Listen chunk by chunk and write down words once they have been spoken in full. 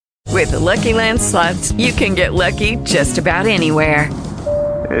With the Lucky Land Slots, you can get lucky just about anywhere.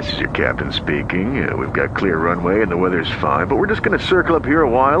 This is your captain speaking. We've got clear runway and the weather's fine, but we're just going to circle up here a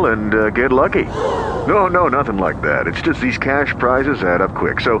while and get lucky. No, nothing like that. It's just these cash prizes add up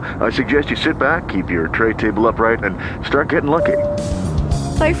quick. So I suggest you sit back, keep your tray table upright, and start getting lucky.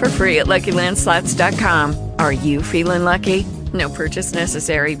 Play for free at LuckyLandSlots.com. Are you feeling lucky? No purchase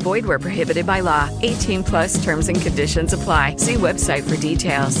necessary. Void where prohibited by law. 18 plus terms and conditions apply. See website for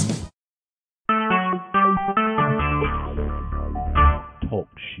details. Talk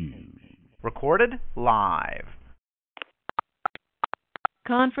shoes. Recorded live.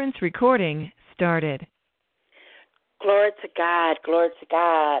 Conference recording started. Glory to God. Glory to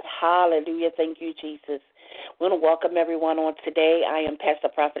God. Hallelujah. Thank you, Jesus. We want to welcome everyone on today. I am Pastor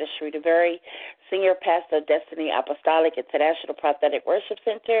Prophetess Shareta, Senior Pastor of Destiny Apostolic International Prophetic Worship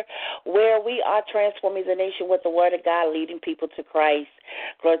Center, where we are transforming the nation with the Word of God, leading people to Christ.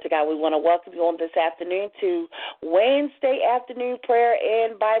 Glory to God. We want to welcome you on this afternoon to Wednesday afternoon prayer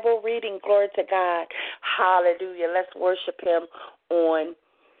and Bible reading. Glory to God. Hallelujah. Let's worship Him on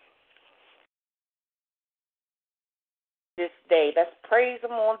this day. Let's praise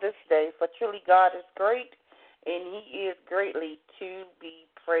Him on this day, for truly God is great, and He is greatly to be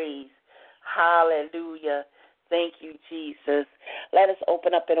praised. Hallelujah. Thank you, Jesus. Let us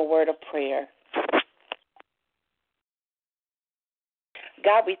open up in a word of prayer.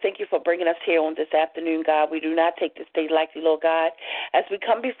 God, we thank you for bringing us here on this afternoon, God. We do not take this day lightly, Lord God. As we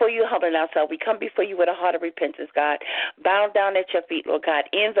come before you, humbling ourselves, we come before you with a heart of repentance, God, bowing down at your feet, Lord God,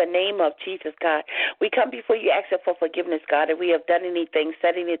 in the name of Jesus, God. We come before you asking for forgiveness, God, if we have done anything,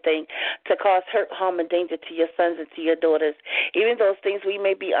 said anything to cause hurt, harm, and danger to your sons and to your daughters. Even those things we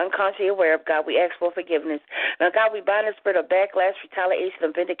may be unconsciously aware of, God, we ask for forgiveness. Now, God, we bind the spirit of backlash, retaliation,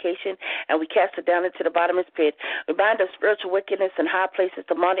 and vindication, and we cast it down into the bottomless pit. We bind the spiritual wickedness in high places,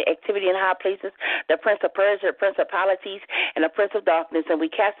 demonic activity in high places, the prince of Persia, the principalities, and the prince of darkness, and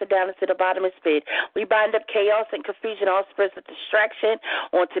we cast it down into the bottomless pit. We bind up chaos and confusion, all spirits of distraction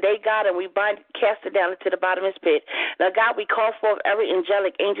on today, God, and we cast it down into the bottomless pit. Now, God, we call forth every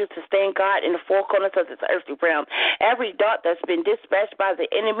angelic angel to stand guard in the four corners of this earthly realm. Every dart that's been dispatched by the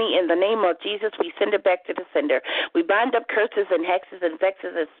enemy, in the name of Jesus, we send it back to the sender. We bind up curses and hexes and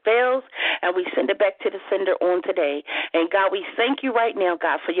vexes and spells, and we send it back to the sender on today. And, God, we thank you right now,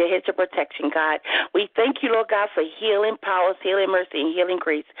 God, for your hedge of protection, God. We thank you, Lord God, for healing powers, healing mercy, and healing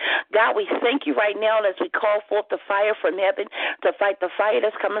grace. God, we thank you right now as we call forth the fire from heaven to fight the fire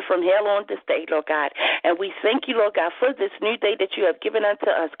that's coming from hell on this day, Lord God. And we thank you, Lord God, for this new day that you have given unto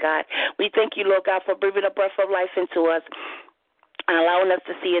us, God. We thank you, Lord God, for breathing a breath of life into us and allowing us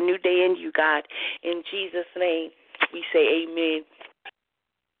to see a new day in you, God. In Jesus' name, we say amen.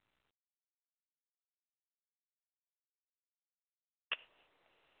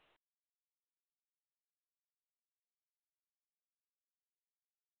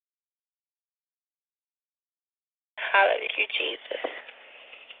 Hallelujah, Jesus.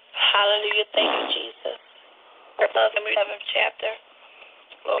 Hallelujah. Thank you, Jesus. Love in the 7th chapter.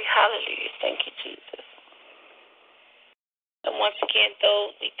 Glory, hallelujah. Thank you, Jesus. And once again,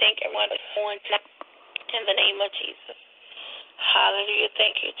 though, we thank everyone for on in the name of Jesus. Hallelujah.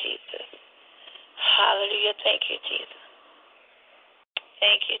 Thank you, Jesus. Hallelujah. Thank you, Jesus.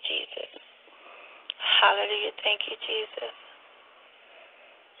 Thank you, Jesus. Hallelujah. Thank you, Jesus.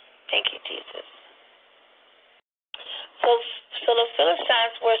 Thank you, Jesus. So the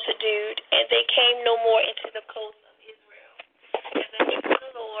Philistines were subdued, and they came no more into the coast of Israel. And the hand of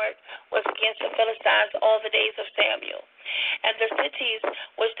the Lord was against the Philistines all the days of Samuel. And the cities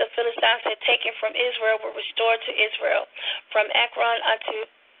which the Philistines had taken from Israel were restored to Israel, from Ekron unto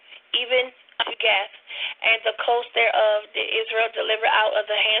even unto Gath, and the coast thereof did Israel deliver out of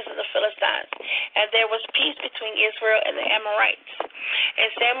the hands of the Philistines. And there was peace between Israel and the Amorites. And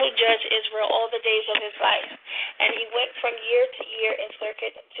Samuel judged Israel all the days of his life. And he went from year to year in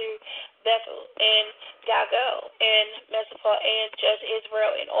circuit to Bethel and Gilgal and Mizpah, and judged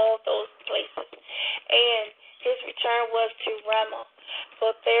Israel in all those places. And his return was to Ramah,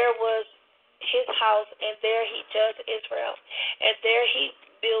 for there was his house, and there he judged Israel. And there he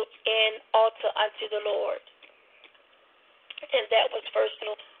built an altar unto the Lord. And that was verse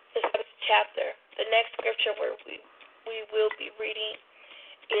the 7th chapter. The next scripture where we will be reading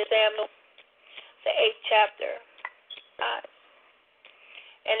is Samuel, the 8th chapter.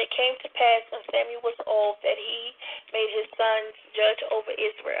 And it came to pass when Samuel was old that he made his sons judge over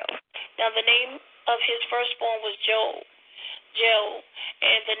Israel. Now the name of his firstborn was Joel,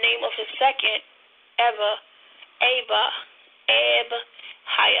 and the name of his second, Abhiah.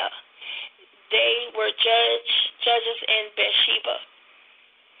 They were judges in Beersheba.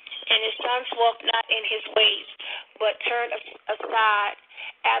 And his sons walked not in his ways, but turned aside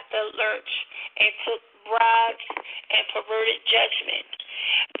at the lurch, and took bribes, and perverted judgment.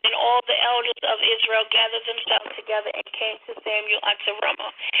 And all the elders of Israel gathered themselves together, and came to Samuel unto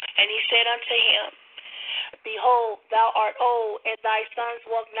Ramah. And he said unto him, Behold, thou art old, and thy sons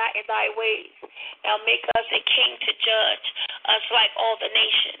walk not in thy ways. Now make us a king to judge us like all the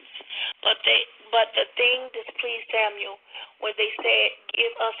nations. But the thing displeased Samuel, when they said,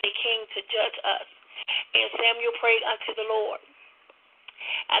 Give us a king to judge us. And Samuel prayed unto the Lord.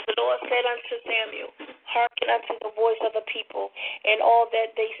 And the Lord said unto Samuel, Hearken unto the voice of the people, and all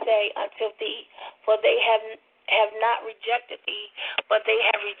that they say unto thee, for they have not rejected thee, but they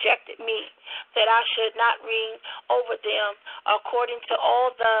have rejected me, that I should not reign over them according to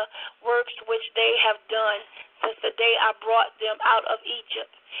all the works which they have done since the day I brought them out of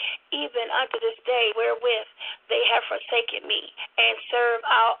Egypt, even unto this day wherewith they have forsaken me, and serve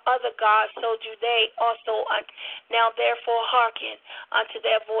our other gods, so do they also. Now therefore hearken unto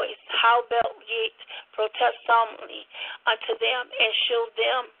their voice. Howbeit ye protest solemnly unto them, and shew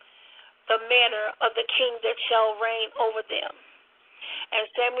them the manner of the king that shall reign over them. And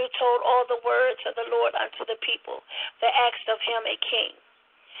Samuel told all the words of the Lord unto the people that asked of him a king.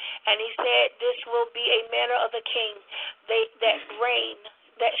 And he said, This will be a manner of the king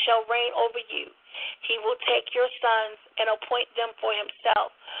that shall reign over you. He will take your sons and appoint them for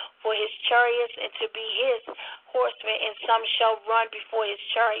himself, for his chariots, and to be his horsemen, and some shall run before his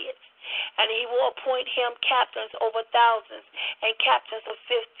chariots. And he will appoint him captains over thousands, and captains of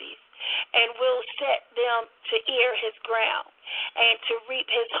fifties, and will set them to ear his ground, and to reap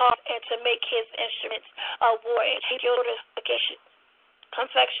his harvest, and to make his instruments of war, and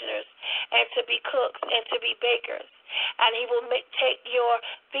confectioners, and to be cooks, and to be bakers. And he will take your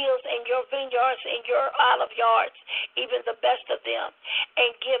fields and your vineyards and your olive yards, even the best of them,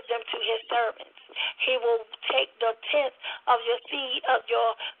 and give them to his servants. He will take the tenth of your seed of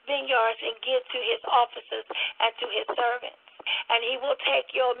your vineyards and give to his officers and to his servants. And he will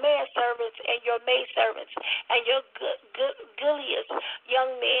take your manservants and your maidservants and your goodliest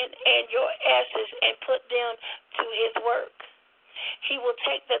young men and your asses, and put them to his work. He will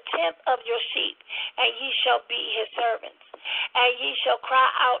take the tenth of your sheep, and ye shall be his servants. And ye shall cry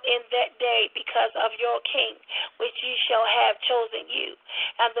out in that day because of your king, which ye shall have chosen you.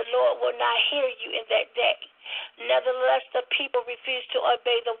 And the Lord will not hear you in that day. Nevertheless, the people refused to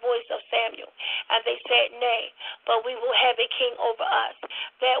obey the voice of Samuel. And they said, Nay, but we will have a king over us,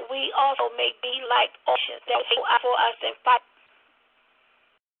 that we also may be like oceans, that will go for us and fight.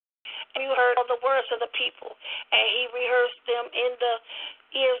 And you heard all the words of the people, and he rehearsed them in the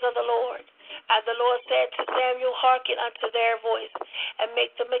ears of the Lord. And the Lord said to Samuel, Hearken unto their voice, and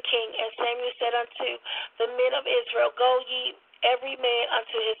make them a king. And Samuel said unto the men of Israel, Go ye every man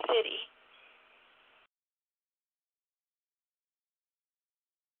unto his city.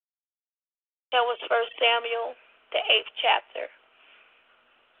 That was 1 Samuel, the 8th chapter.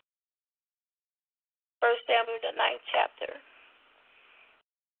 1 Samuel, the 9th chapter.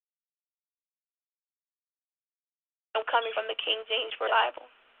 I'm coming from the King James Bible.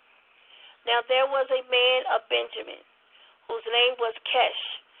 Now there was a man of Benjamin, whose name was Kesh,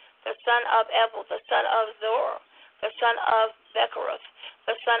 the son of Ebel, the son of Zor, the son of Bechorath,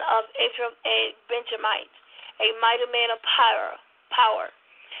 the son of Ephraim, a Benjamite, a mighty man of power.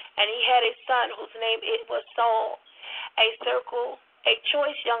 And he had a son whose name it was Saul, a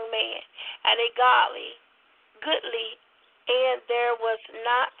choice young man, and a goodly, and there was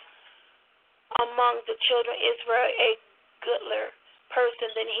not among the children of Israel a goodlier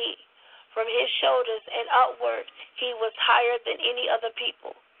person than he. From his shoulders and upward he was higher than any other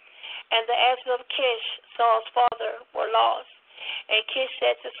people. And the asses of Kish, Saul's father, were lost. And Kish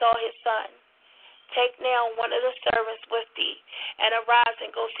said to Saul his son, Take now one of the servants with thee, and arise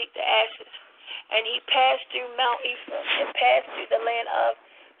and go seek the asses. And he passed through Mount Ephraim, and passed through the land of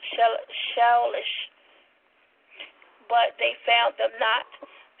Shalish, but they found them not.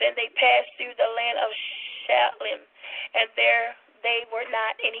 Then they passed through the land of Shalim, and there they were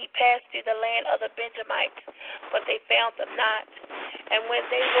not. And he passed through the land of the Benjamites, but they found them not. And when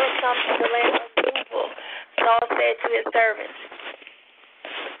they were come to the land of Zubal, Saul said to his servant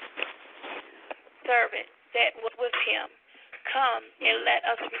that was with him, Come and let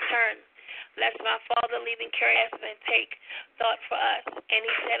us return, lest my father leaving Kiriath and take thought for us. And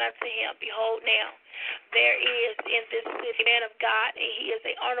he said unto him, Behold now, there is in this city a man of God, and he is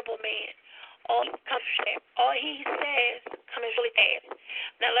an honorable man. All he says cometh really fast.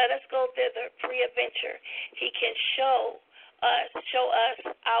 Now let us go thither, peradventure he can show us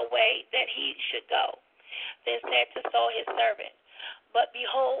our way that he should go. Then said to Saul his servant, But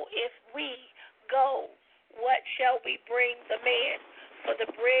behold, if we go, what shall we bring the man? For the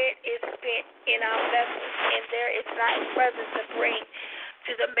bread is spent in our vessels, and there is not a present to bring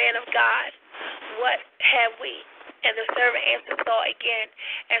to the man of God. What have we? And the servant answered Saul again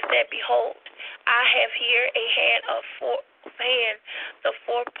and said, Behold, I have here a hand, the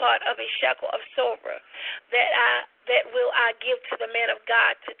fourth part of a shekel of silver, that will I give to the man of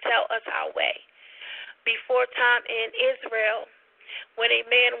God to tell us our way. Before time in Israel, when a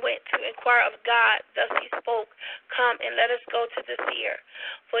man went to inquire of God, thus he spoke, Come and let us go to the seer.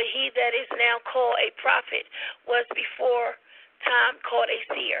 For he that is now called a prophet was before time called a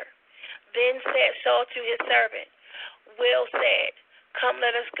seer. Then said Saul to his servant, Will said, Come,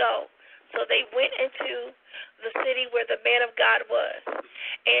 let us go. So they went into the city where the man of God was.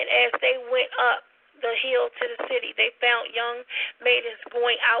 And as they went up the hill to the city, they found young maidens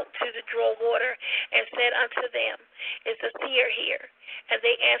going out to draw water, and said unto them, Is the seer here? And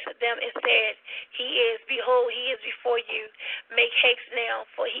they answered them and said, He is. Behold, he is before you. Make haste now,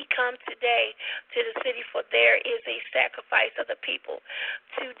 for he come today to the city, for there is a sacrifice of the people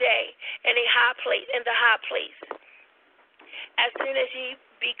today in the high place. As soon as ye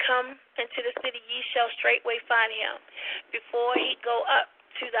be come into the city, ye shall straightway find him, before he go up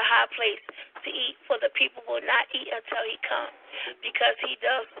to the high place to eat, for the people will not eat until he come, because he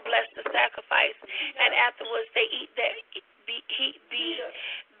does bless the sacrifice, and afterwards they eat that he be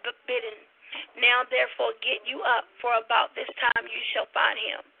bidden. Now therefore get you up, for about this time you shall find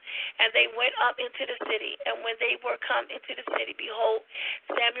him. And they went up into the city, and when they were come into the city, behold,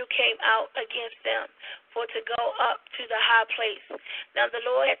 Samuel came out against them, for to go up to the high place. Now the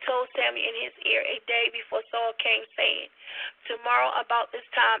Lord had told Samuel in his ear a day before Saul came, saying, Tomorrow about this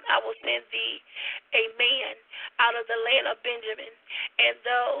time I will send thee a man out of the land of Benjamin, and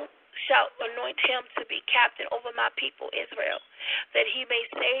thou shalt anoint him to be captain over my people Israel, that he may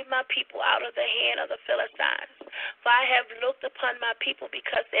save my people out of the hand of the Philistines. For I have looked upon my people,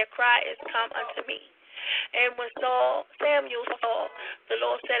 because their cry is come unto me. And when Samuel saw, the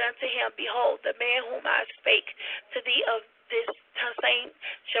Lord said unto him, Behold, the man whom I spake to thee of this same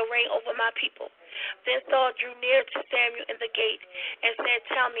shall reign over my people. Then Saul drew near to Samuel in the gate, and said,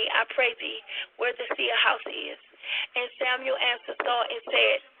 Tell me, I pray thee, where the seer house is. And Samuel answered Saul and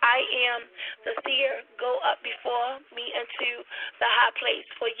said, I am the seer. Go up before me unto the high place,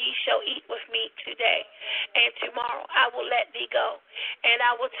 for ye shall eat with me today, and tomorrow I will let thee go, and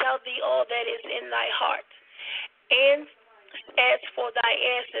I will tell thee all that is in thy heart. And as for thy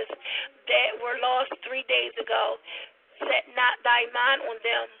asses that were lost 3 days ago, set not thy mind on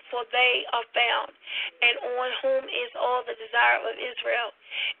them, for they are found. And on whom is all the desire of Israel?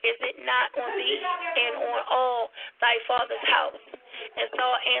 Is it not on thee and on all thy father's house? And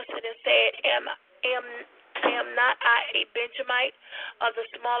Saul answered and said, Am not I a Benjamite, of the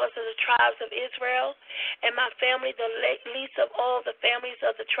smallest of the tribes of Israel, and my family the least of all the families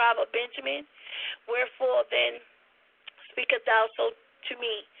of the tribe of Benjamin? Wherefore then speakest thou so to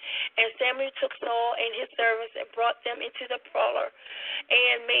me? And Samuel took Saul and his servants and brought them into the parlor,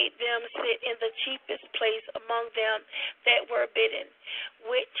 and made them sit in the chiefest place among them that were bidden,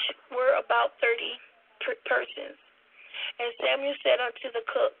 which were about 30 persons. And Samuel said unto the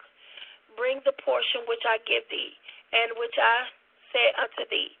cook, Bring the portion which I give thee, and which I said unto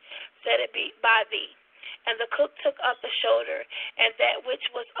thee, set it by thee. And the cook took up the shoulder, and that which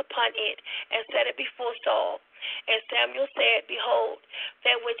was upon it, and set it before Saul. And Samuel said, Behold,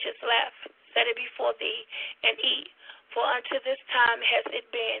 that which is left, set it before thee, and eat. For unto this time has it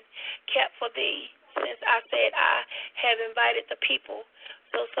been kept for thee, since I said, I have invited the people.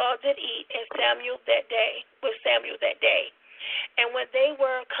 So Saul did eat, and with Samuel that day. And when they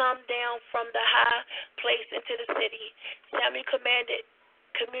were come down from the high place into the city, Samuel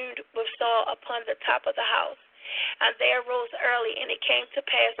communed with Saul upon the top of the house. And they arose early, and it came to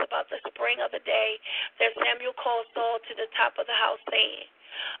pass about the spring of the day that Samuel called Saul to the top of the house, saying,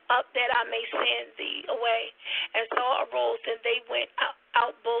 Up that I may send thee away. And Saul arose, and they went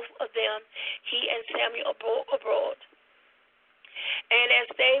out both of them, he and Samuel abroad. And as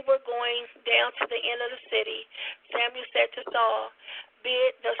they were going down to the end of the city, Samuel said to Saul,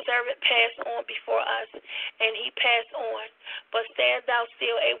 Bid the servant pass on before us. And he passed on. But stand thou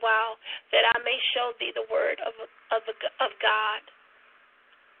still a while, that I may show thee the word of God.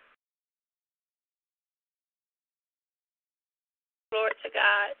 Glory to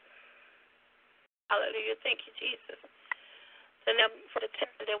God. Hallelujah. Thank you, Jesus. So now for the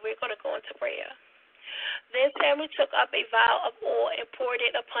time that we're going to go into prayer. Then Samuel took up a vial of oil and poured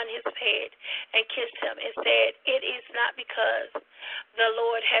it upon his head and kissed him and said, It is not because the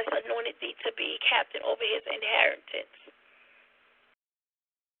Lord has anointed thee to be captain over his inheritance,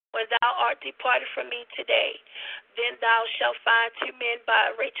 thou art departed from me today, then thou shalt find 2 men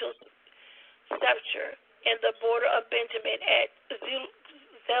by Rachel's sepulchre in the border of Benjamin at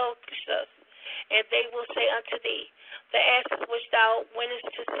Zelchus, and they will say unto thee, the asses which thou wentest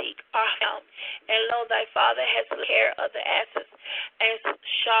to seek are found, and lo, thy father has care of the asses, and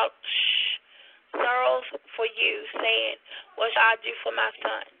shalt sorrow for you, saying, what shall I do for my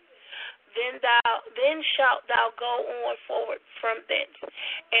son? Then shalt thou go on forward from thence,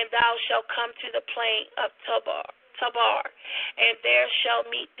 and thou shalt come to the plain of Tabar, and there shall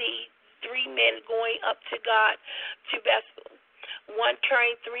meet thee 3 men going up to God to Bethel, one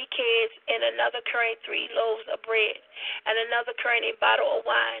carrying 3 kids, and another carrying 3 loaves of bread, and another carrying a bottle of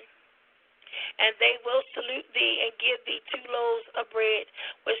wine. And they will salute thee and give thee 2 loaves of bread,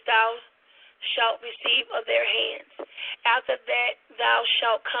 which thou shalt receive of their hands. After that thou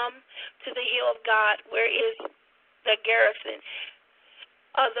shalt come to the hill of God, where is the garrison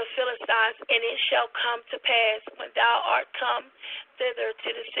of the Philistines, and it shall come to pass, when thou art come thither to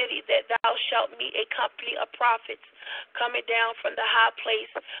the city, that thou shalt meet a company of prophets coming down from the high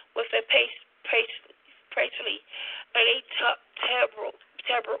place with a paisley and a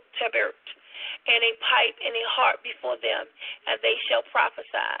tabret and a pipe and a harp before them, and they shall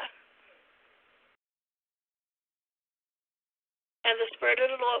prophesy. And the Spirit of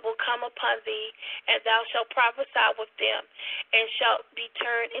the Lord will come upon thee, and thou shalt prophesy with them, and shalt be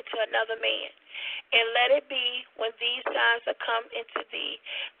turned into another man. And let it be, when these signs are come into thee,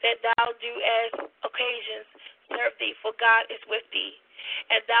 that thou do as occasions serve thee, for God is with thee.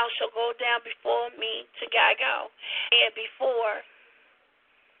 And thou shalt go down before me to Gilgal, and behold,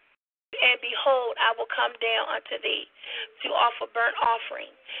 I will come down unto thee to offer burnt offering,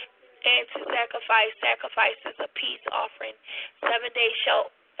 and to sacrifice sacrifices of peace offering. 7 days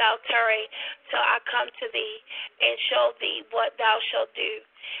shalt thou tarry till I come to thee, and show thee what thou shalt do.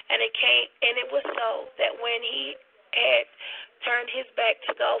 And it was so that when he had turned his back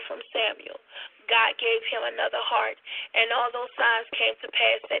to go from Samuel, God gave him another heart, and all those signs came to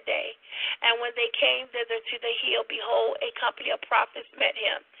pass that day. And when they came thither to the hill, behold, a company of prophets met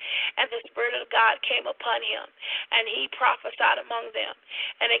him, and the Spirit of God came upon him, and he prophesied among them.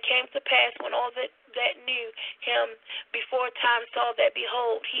 And it came to pass, when all that knew him before time saw that,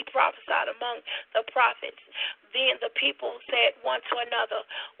 behold, he prophesied among the prophets. Then the people said one to another,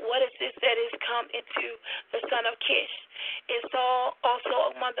 what is this that is come into the son of Kish? Is Saul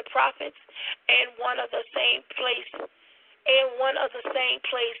also among the prophets? And one of the same place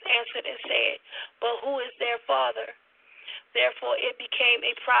answered and said, but who is their father? Therefore it became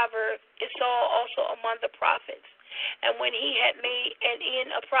a proverb, is Saul also among the prophets? And when he had made an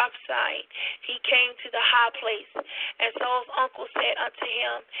end of prophesying, he came to the high place. And Saul's uncle said unto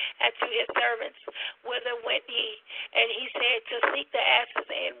him and to his servants, whither went ye? And he said, to seek the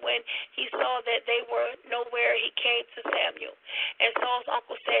asses. And when he saw that they were nowhere, he came to Samuel. And Saul's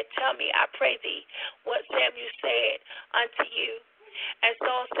uncle said, tell me, I pray thee, what Samuel said unto you. And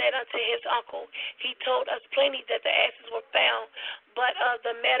Saul said unto his uncle, he told us plainly that the asses were found, but of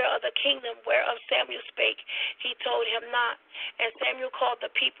the matter of the kingdom whereof Samuel spake, he told him not. And Samuel called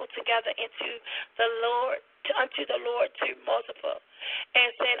the people together unto the Lord to Mizpah, and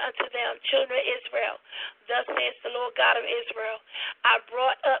said unto them, children of Israel, thus says the Lord God of Israel, I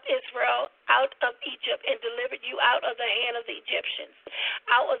brought up Israel out of Egypt, and delivered you out of the hand of the Egyptians,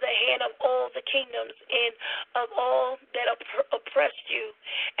 out of the hand of all the kingdoms, and of all that oppressed you.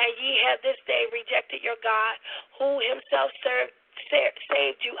 And ye have this day rejected your God, who himself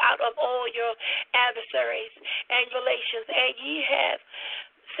saved you out of all your adversaries and relations. And ye have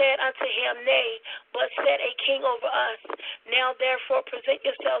said unto him, nay, but set a king over us. Now therefore present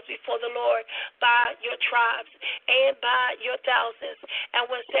yourselves before the Lord by your tribes and by your thousands. And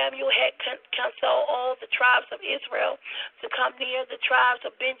when Samuel had consulted all the tribes of Israel to come near, the tribes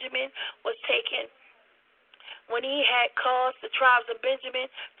of Benjamin was taken. When he had caused the tribes of Benjamin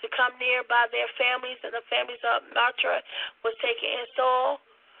to come near by their families, and the families of Matra was taken, and Saul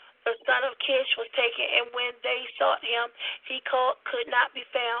the son of Kish was taken, and when they sought him, he could not be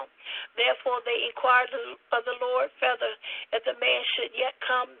found. Therefore they inquired of the Lord further, if the man should yet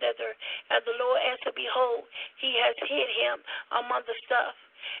come thither. And the Lord answered, behold, he has hid him among the stuff.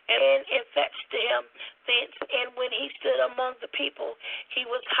 And fetched to him thence, and when he stood among the people, he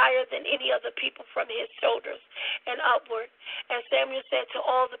was higher than any of the people from his shoulders and upward. And Samuel said to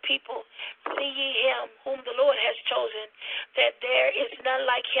all the people, see ye him whom the Lord has chosen, that there is none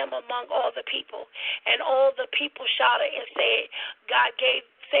like him among all the people. And all the people shouted and said, God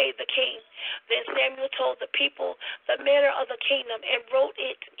save the king. Then Samuel told the people the manner of the kingdom, and wrote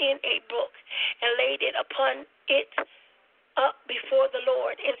it in a book, and laid it upon it up before the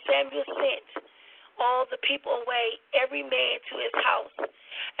Lord. And Samuel sent all the people away, every man to his house.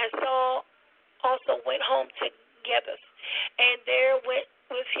 And Saul also went home to Gibeah, and there went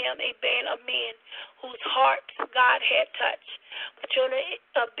with him a band of men whose hearts God had touched. The children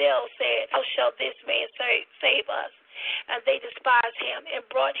of Baal said, how shall this man save us? And they despised him and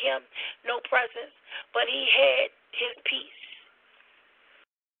brought him no presents, but he had his peace.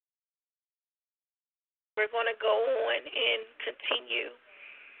 We're going to go on and continue.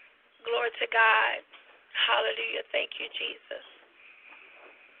 Glory to God. Hallelujah. Thank you, Jesus.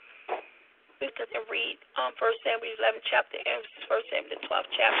 We can read 1 Samuel 11 chapter and 1 Samuel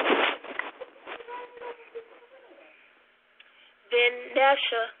 12 chapter. Then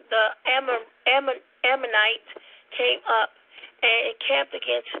Nasha, the Ammonite, came up and encamped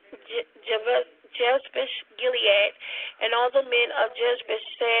against Jezbel Gilead, and all the men of Jezbel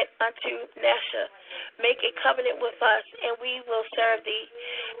said unto Nasha, make a covenant with us, and we will serve thee.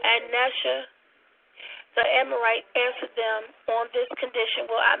 And Nasha, the Amorite, answered them, on this condition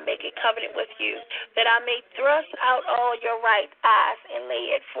will I make a covenant with you, that I may thrust out all your right eyes and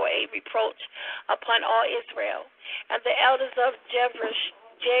lay it for a reproach upon all Israel. And the elders of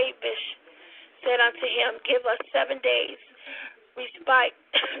Jabesh said unto him, give us 7 days respite,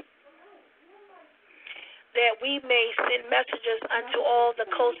 that we may send messengers unto all the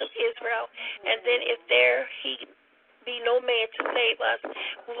coasts of Israel, and then if there he be no man to save us,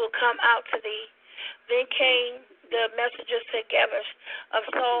 we will come out to thee. Then came the messengers to Gibeah of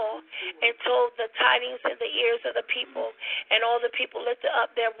Saul, and told the tidings in the ears of the people, and all the people lifted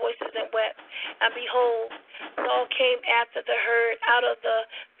up their voices and wept. And behold, Saul came after the herd out of the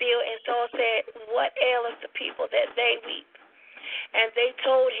field, and Saul said, what aileth the people that they weep? And they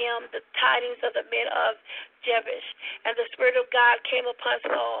told him the tidings of the men of Jabesh. And the Spirit of God came upon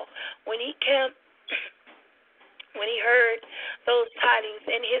Saul when he heard those tidings,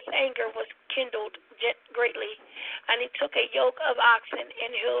 and his anger was kindled greatly. And he took a yoke of oxen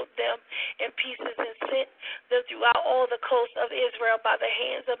and hewed them in pieces, and sent them throughout all the coast of Israel by the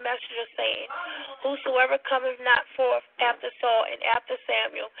hands of messengers, saying, whosoever cometh not forth after Saul and after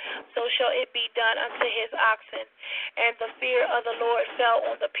Samuel, so shall it be done unto his oxen. And the fear of the Lord fell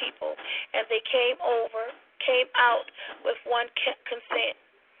on the people, and they came out with one consent.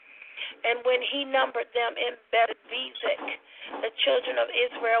 And when he numbered them in Beth-Bezek, the children of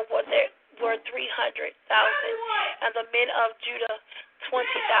Israel were 300,000, and the men of Judah 20,000.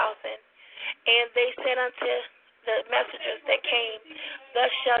 And they said unto the messengers that came, thus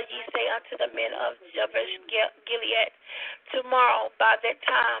shall ye say unto the men of Jabesh Gilead, tomorrow by that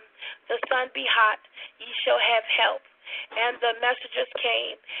time the sun be hot, ye shall have help. And the messengers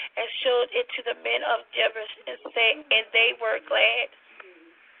came and showed it to the men of Jabesh, and they were glad.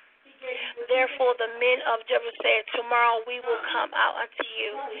 Therefore the men of Jabesh said, tomorrow we will come out unto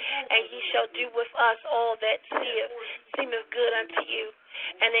you, and ye shall do with us all that seemeth good unto you.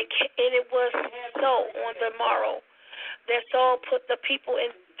 And it was so on the morrow that Saul put the people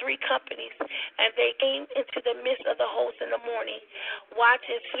in 3 companies, and they came into the midst of the host in the morning, watched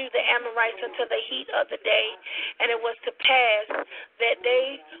and slew the Amorites until the heat of the day. And it was to pass that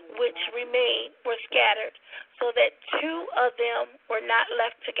they which remained were scattered, so that 2 of them were not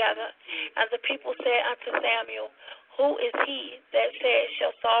left together. And the people said unto Samuel, who is he that said,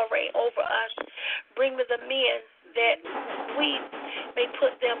 shall Saul reign over us? Bring me the men, that we may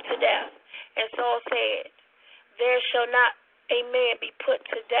put them to death. And Saul said, there shall not a man be put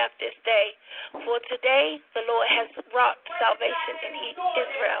to death this day, for today the Lord has wrought salvation in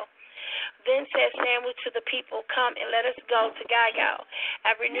Israel. Then said Samuel to the people, come and let us go to Gilgal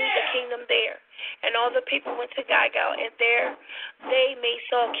and renew the kingdom there. And all the people went to Gilgal, and there they made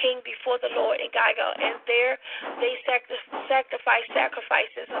Saul king before the Lord in Gilgal, and there they sacrificed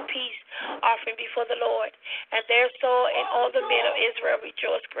sacrifices of peace offering before the Lord. And there Saul and all the men of Israel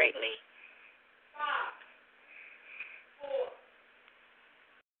rejoiced greatly.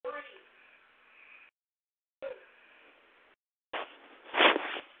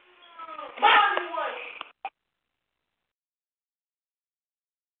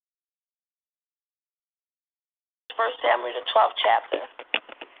 1 Samuel the 12th chapter.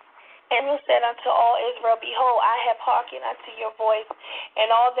 Samuel said unto all Israel, behold, I have hearkened unto your voice, and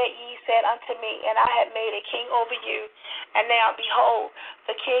all that ye said unto me, and I have made a king over you. And now, behold,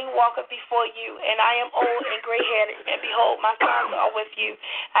 the king walketh before you, and I am old and gray-headed, and behold, my sons are with you,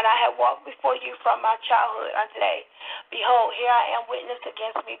 and I have walked before you from my childhood unto today. Behold, here I am witness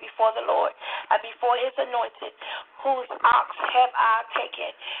against me before the Lord, and before his anointed, whose ox have I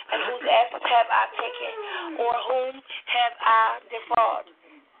taken, and whose asses have I taken, or whom have I defrauded?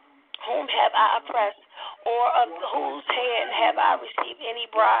 Whom have I oppressed, or of whose hand have I received any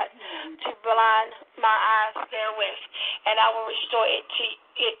bribe to blind my eyes therewith, and I will restore it to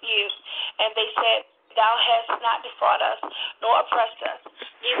you. And they said, Thou hast not defrauded us, nor oppressed us,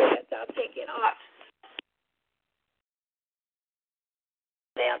 neither hast thou taken aught.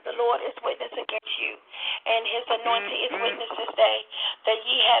 Now the Lord is witness against you, and his anointing is witness this day, that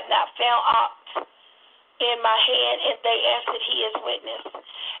ye have not found aught in my hand. And they answered, He is witness.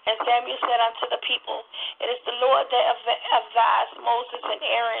 And Samuel said unto the people, It is the Lord that advised Moses and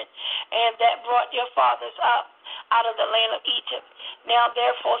Aaron, and that brought your fathers up out of the land of Egypt. Now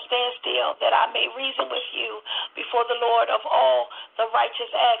therefore stand still, that I may reason with you before the Lord of all the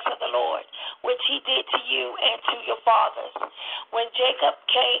righteous acts of the Lord, which he did to you and to your fathers. When Jacob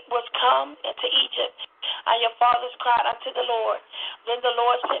was come into Egypt, and your fathers cried unto the Lord, then the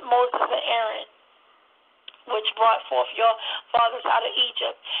Lord sent Moses and Aaron, which brought forth your fathers out of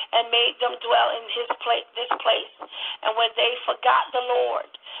Egypt, and made them dwell in this place. And when they forgot the Lord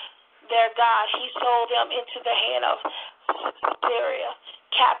their God, he sold them into the hand of Syria,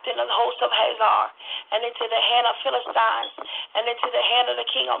 captain of the host of Hazar, and into the hand of Philistines, and into the hand of the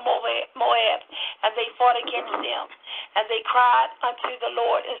king of Moab, and they fought against them. And they cried unto the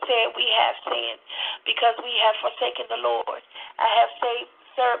Lord and said, We have sinned, because we have forsaken the Lord, and have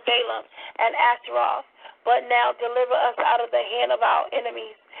served Balaam and Ashtaroth. But now deliver us out of the hand of our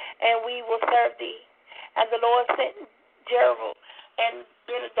enemies, and we will serve thee. And the Lord sent Jeroboam and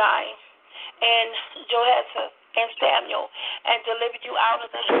Benadiah and Jehoshaphat and Samuel, and delivered you out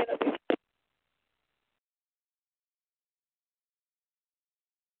of the hand of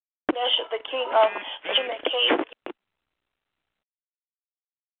the king of Shimon came.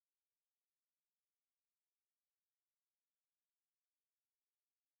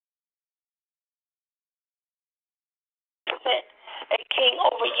 Sent a king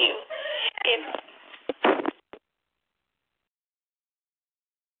over you. If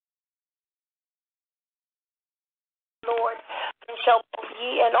Lord, and shall both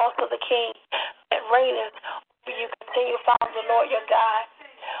ye and also the king that reigneth over you continue following the Lord your God.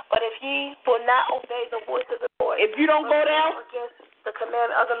 But if ye will not obey the voice of the Lord, If you don't go down, against the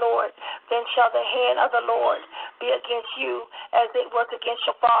commandment of the Lord, then shall the hand of the Lord be against you as it was against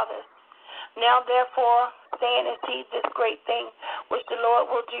your fathers. Now therefore stand and see this great thing which the Lord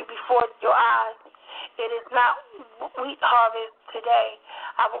will do before your eyes. It is not wheat harvest today.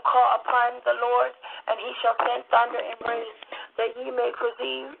 I will call upon the Lord, and he shall send thunder and rain, that ye may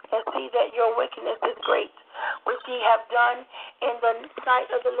perceive and see that your wickedness is great, which ye have done in the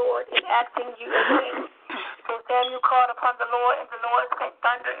sight of the Lord in acting you again. So Samuel called upon the Lord, and the Lord sent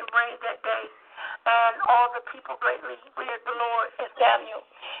thunder and rain that day. And all the people greatly feared the Lord and Samuel.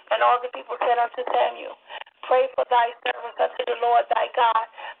 And all the people said unto Samuel, Pray for thy servants unto the Lord thy God,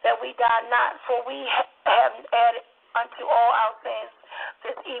 that we die not, for we have added unto all our sins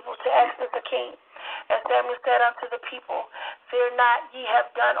this evil to ask us a king. And Samuel said unto the people, Fear not, ye have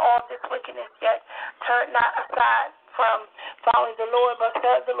done all this wickedness, yet turn not aside from following the Lord, but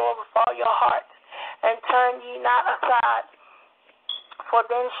serve the Lord with all your heart. And turn ye not aside, for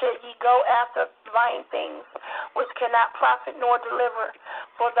then should ye go after vain things, which cannot profit nor deliver,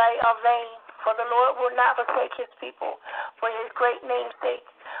 for they are vain. For the Lord will not forsake his people for his great name's sake,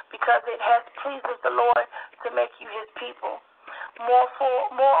 because it has pleased the Lord to make you his people.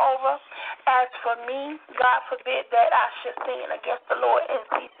 Moreover, as for me, God forbid that I should sin against the Lord in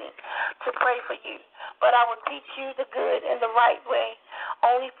ceasing to pray for you. But I will teach you the good and the right way.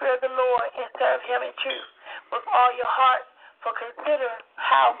 Only fear the Lord and serve him in truth with all your heart, for consider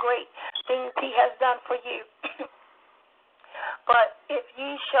how great things he has done for you. But if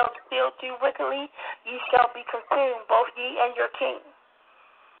ye shall still do wickedly, ye shall be consumed, both ye and your king.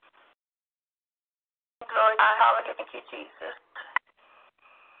 Glory to God. Hallelujah. Thank you, Jesus.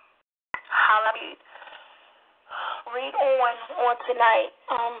 Hallelujah. Read on tonight,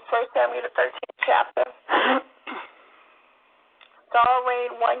 1 Samuel the 13th chapter. Saul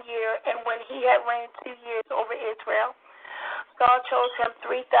reigned 1 year, and when he had reigned 2 years over Israel, Saul chose him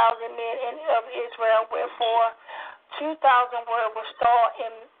 3,000 men of Israel, wherefore 2,000 were with Saul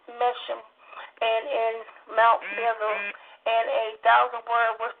in Meshem and in Mount Bethel, and 1,000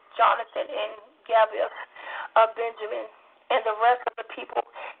 were with Jonathan in Gibeah of Benjamin. And the rest of the people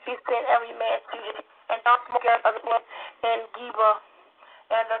he sent every man to his, and in Gibeah.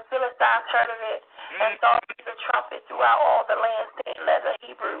 And the Philistines heard of it, and Saul blew the trumpet throughout all the land, saying, Let the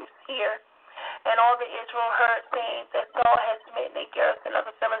Hebrews hear. And all the Israel heard, saying that Saul had smitten a garrison of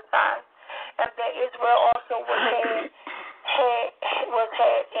the Philistines, and that Israel also was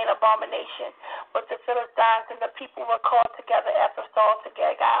had in abomination with the Philistines, and the people were called together after Saul to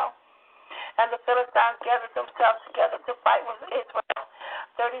Gilgal. And the Philistines gathered themselves together to fight with Israel,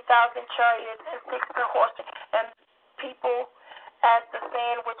 30,000 chariots and 600 horses, and people as the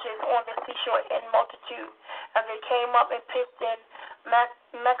sand which is on the seashore in multitude. And they came up and pitched in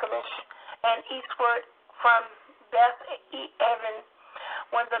Mechalish and eastward from Beth Aven.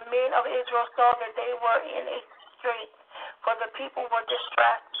 When the men of Israel saw that they were in a strait, for the people were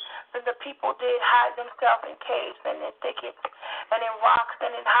distressed, then the people did hide themselves in caves and in thickets and in rocks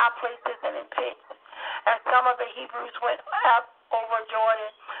and in high places and in pits. And some of the Hebrews went up over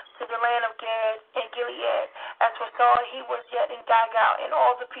Jordan to the land of Gad and Gilead. As for Saul, he was yet in Gilgal, and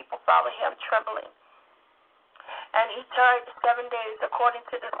all the people followed him trembling. And he tarried 7 days according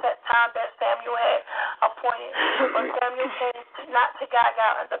to the set time that Samuel had appointed. But Samuel came not to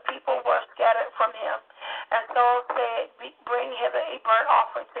Gilgal, and the people were scattered from him. And Saul said, bring hither a burnt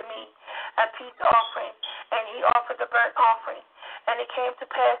offering to me, a peace offering. And he offered the burnt offering. And it came to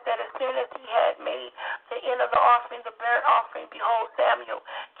pass that as soon as he had made the end of the offering, the burnt offering, behold, Samuel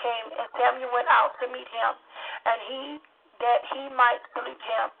came, and Samuel went out to meet him, and that he might salute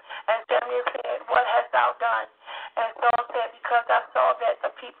him. And Samuel said, what hast thou done? And Saul said, because I saw that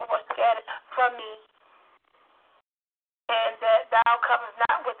the people were scattered from me, and that thou comest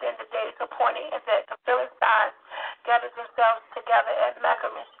not within the days appointed, and that the Philistines gathered themselves together at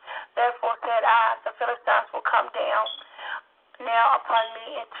Mechalish. Therefore said I, the Philistines will come down now upon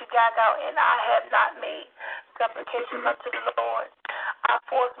me into Gilgal, and I have not made supplication unto the Lord. I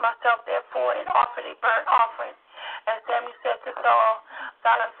forced myself therefore and offered a burnt offering. And Samuel said to Saul,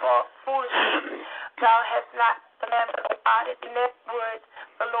 thou hast fought foolishly. Thou hast not the Lamb of God. In that would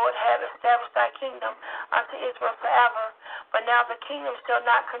the Lord have established thy kingdom unto Israel forever. But now the kingdom shall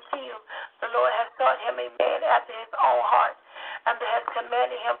not continue. The Lord has sought him a man after his own heart, and has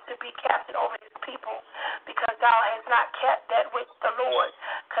commanded him to be captain over his people, because thou hast not kept that which the Lord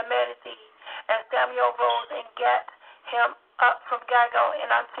commanded thee. And Samuel rose and gat him up from Gilgal and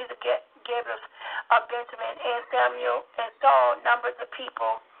unto the gables of Benjamin. And Samuel and Saul numbered the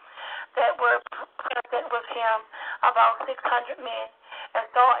people that were present with him, about 600 men. And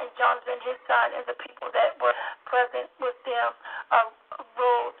Saul and Jonathan his son and the people that were present with them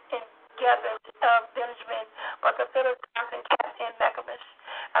rose and gathered of Benjamin, but the Philistines encamped in Mechalish.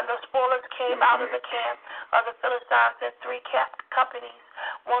 And the spoilers came out of the camp of the Philistines in 3 companies.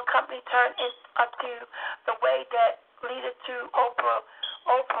 One company turned unto the way that leadeth to Ophrah,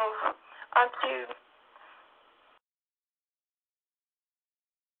 unto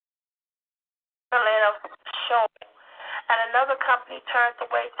the land of Shoal. And another company turned the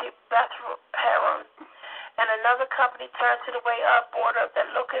way to Beth-Horon. And another company turned to the way of border that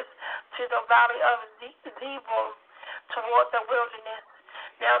looketh to the valley of Zebul toward the wilderness.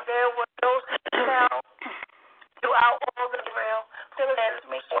 Now there were those found throughout all the Israel.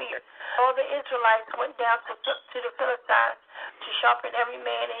 All the Israelites went down to the Philistines to sharpen every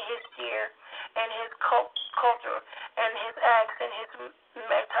man in his spear and his coulter and his axe and his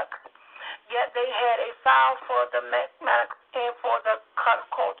mattock. Yet they had a file for the mattocks and for the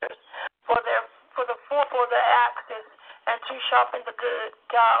coulters, for the axes, and to sharpen the good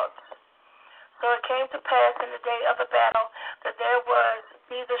gods. So it came to pass in the day of the battle that there was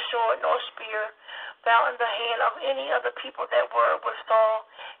neither sword nor spear found in the hand of any of the people that were with Saul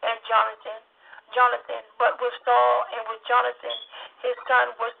and Jonathan, but with Saul and with Jonathan his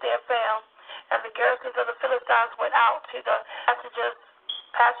son was there found. And the garrisons of the Philistines went out to the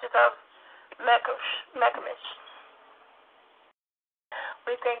pastures of Mechalish.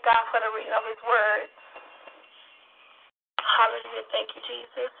 We thank God for the reading of his word. Hallelujah. Thank you,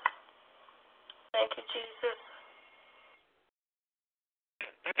 Jesus. Thank you, Jesus.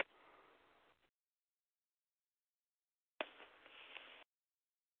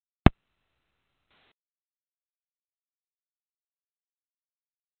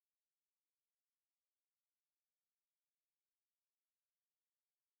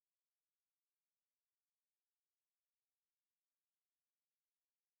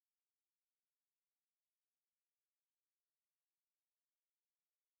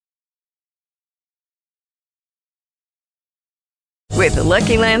 With the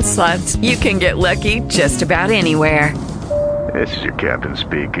Lucky Land Slots, you can get lucky just about anywhere. This is your captain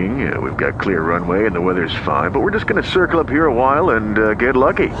speaking. We've got clear runway and the weather's fine, but we're just going to circle up here a while and get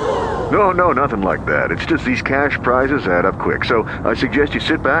lucky. No, nothing like that. It's just these cash prizes add up quick. So I suggest you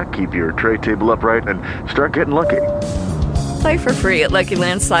sit back, keep your tray table upright, and start getting lucky. Play for free at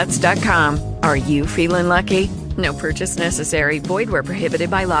LuckyLandSlots.com. Are you feeling lucky? No purchase necessary. Void where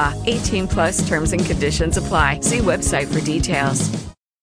prohibited by law. 18+ terms and conditions apply. See website for details.